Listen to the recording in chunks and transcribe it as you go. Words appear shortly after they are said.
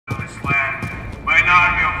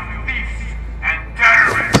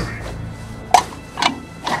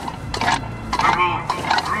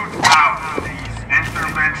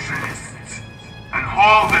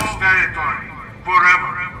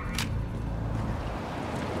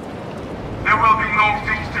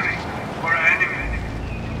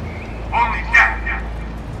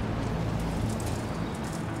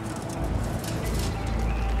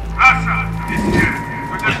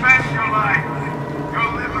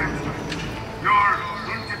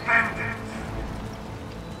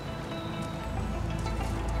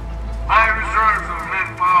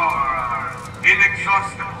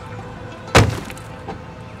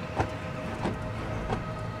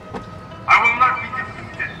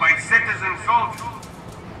soldiers.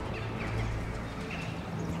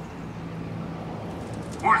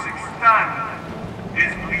 Urzikstan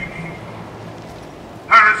is bleeding.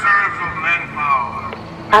 Her reserves of manpower.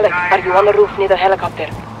 Alex, are you on the roof near the helicopter?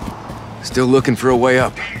 Still looking for a way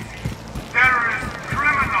up. Terrorist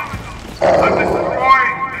criminals are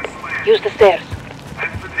destroying this land. Use the stairs.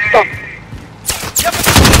 And today... Stop.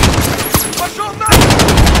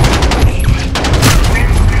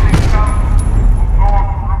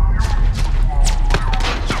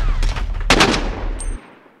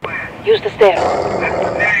 Use the stairs.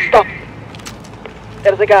 Stop.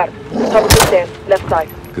 There's a guard. Top of the stairs, left side.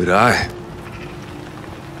 Good eye.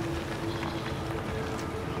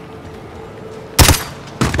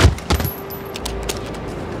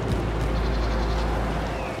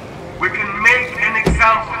 We can make an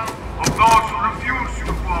example of those who refuse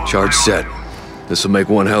to follow. Charge set. This'll make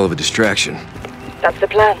one hell of a distraction. That's the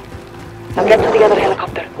plan. Now get to the other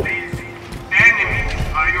helicopter. These enemies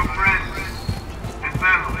are your friends and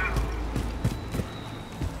family.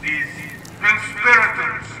 These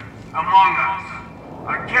conspirators among us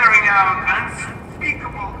are carrying out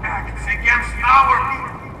unspeakable acts against our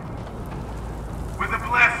people. With the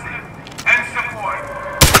blessing and support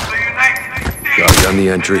of the United States. Guard on the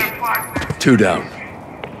entry. 2 down.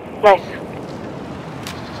 Nice.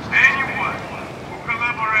 Anyone who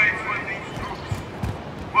collaborates with these troops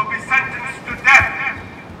will be sentenced to death.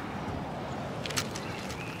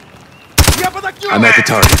 I'm at the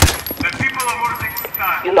target. The people of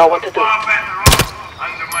Urzikstan You know what to do. are far better off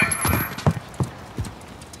under my command.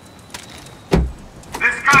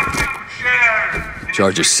 This country could share in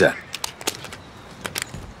Charge is set.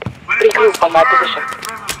 but it Regroup must on my earn position. its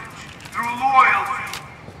privilege through loyalty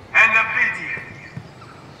and obedience.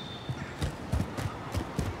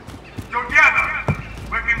 Together,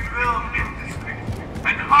 we can build industry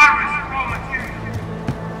and harvest raw materials.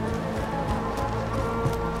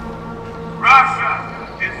 Russia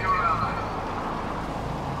is your ally.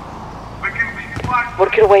 We can be part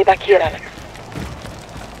Work your way back here, Alex.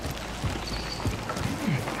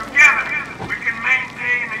 together. We can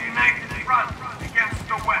maintain a united front against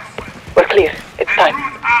the West We're clear. It's and time.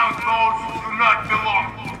 root out those who do not belong.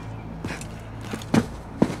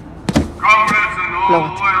 Comrades and all Blow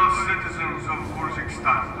it. loyal citizens of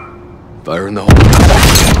Urzikstan. Fire in the hole.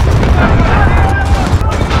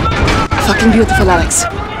 Fucking beautiful, Alex.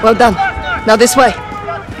 Well done. Now this way.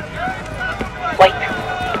 Wait.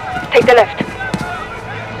 Take the left.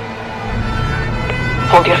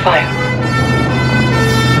 Hold your fire.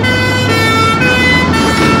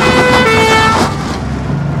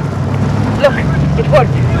 Look, it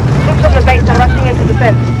worked. Troops on the base are rushing into the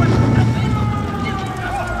fence.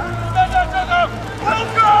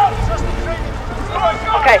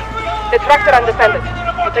 Okay, the trucks are undefended.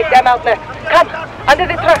 We'll take them out next. Come, under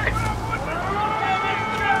the truck.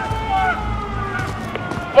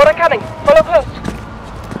 More are coming. Follow close.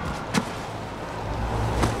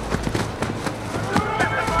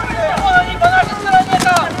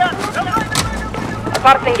 A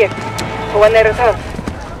parting gift for when they return.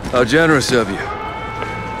 How generous of you.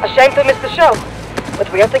 A shame to miss the show,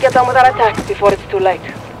 but we have to get on with our attack before it's too late.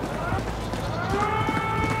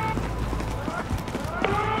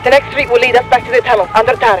 The next street will lead us back to the tunnel,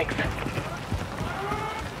 under Tarek's.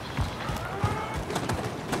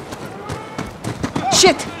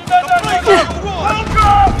 Shit!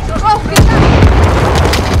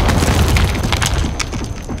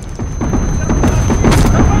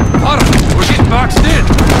 Otto, we're getting boxed in.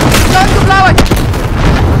 Time to blow it!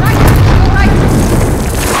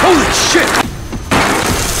 Holy shit!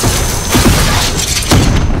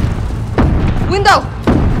 Window!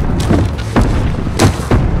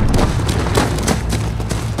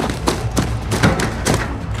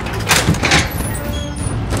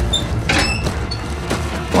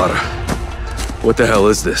 Otto, what the hell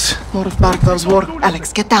is this? More of Barkov's work.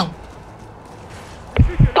 Alex, get down.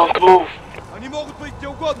 Don't move. Они могут быть где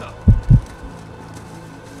угодно.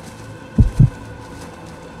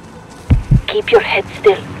 Keep your head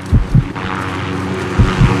still.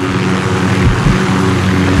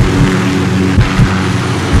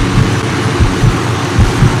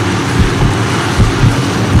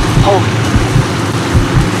 Hold.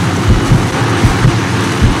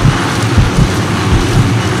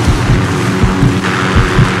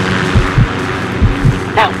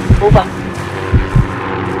 Now, move up.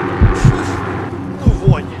 Ну,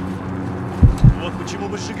 вонь. Вот почему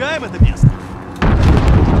мы сжигаем это место.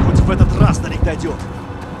 Хоть в этот раз до них дойдет.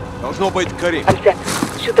 Должно быть Карим. I'm set.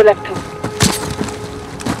 Shoot the left too.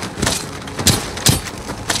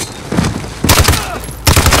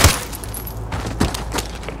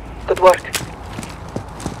 Good work.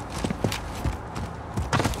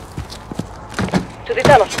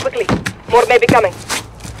 channel, quickly. More may be coming.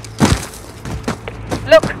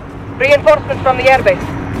 Look! Reinforcements from the airbase.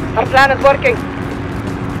 Our plan is working.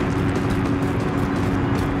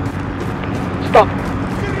 Stop.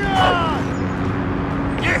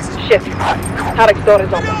 Shit. Tarek's door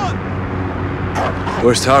is open.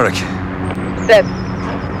 Where's Tarek? Dead.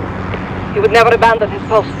 He would never abandon his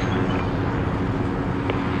post.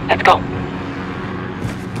 Let's go.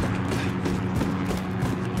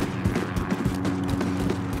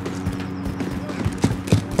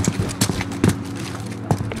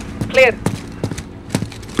 Clear.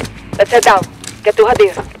 Let's head down. Get to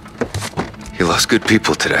Hadir. You lost good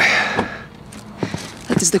people today.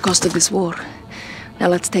 That is the cost of this war. Now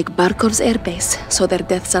let's take Barkov's airbase, so their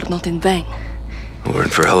deaths are not in vain. We're in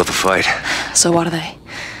for a hell of a fight. So are they.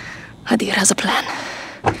 Hadir has a plan.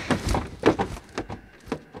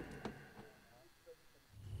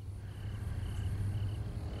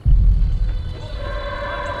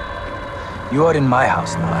 You are in my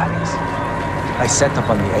house now, Alex. I set up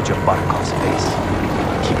on the edge of Barkov's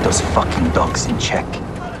base. Keep those fucking dogs in check.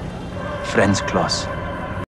 Friends close.